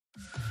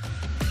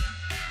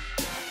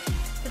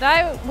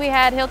Tonight we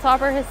had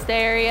Hilltopper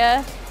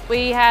Hysteria.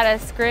 We had a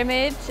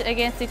scrimmage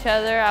against each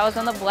other. I was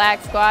on the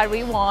black squad,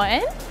 we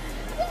won.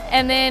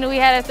 And then we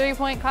had a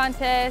 3-point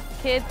contest,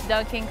 kids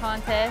dunking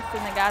contest,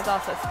 and the guys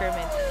also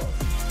scrimmaged.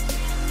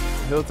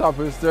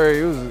 Hilltopper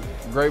Hysteria, it was a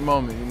great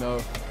moment, you know.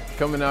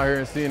 Coming out here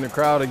and seeing the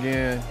crowd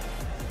again,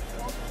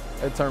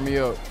 that turned me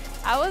up.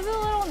 I was a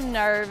little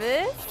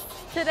nervous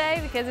today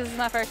because this is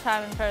my first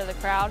time in front of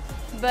the crowd,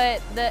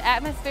 but the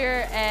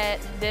atmosphere at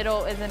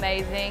Diddle is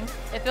amazing.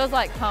 It feels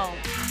like home.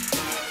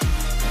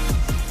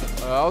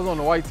 I was on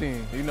the white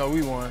team. You know,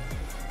 we won,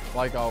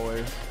 like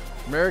always.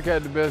 Merrick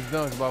had the best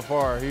dunks by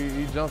far.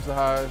 He jumps the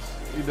highest.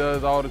 He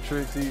does all the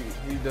tricks. He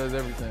does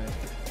everything.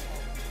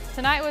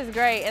 Tonight was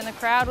great, and the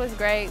crowd was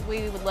great.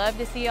 We would love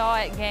to see y'all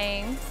at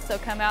games, so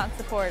come out and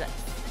support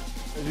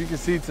us. As you can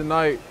see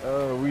tonight,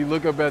 we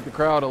look up at the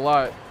crowd a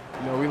lot.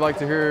 You know, we like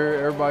to hear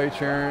everybody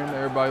cheering,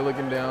 everybody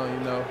looking down.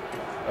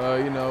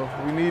 You know,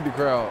 we need the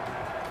crowd.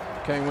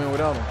 Can't win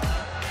without them.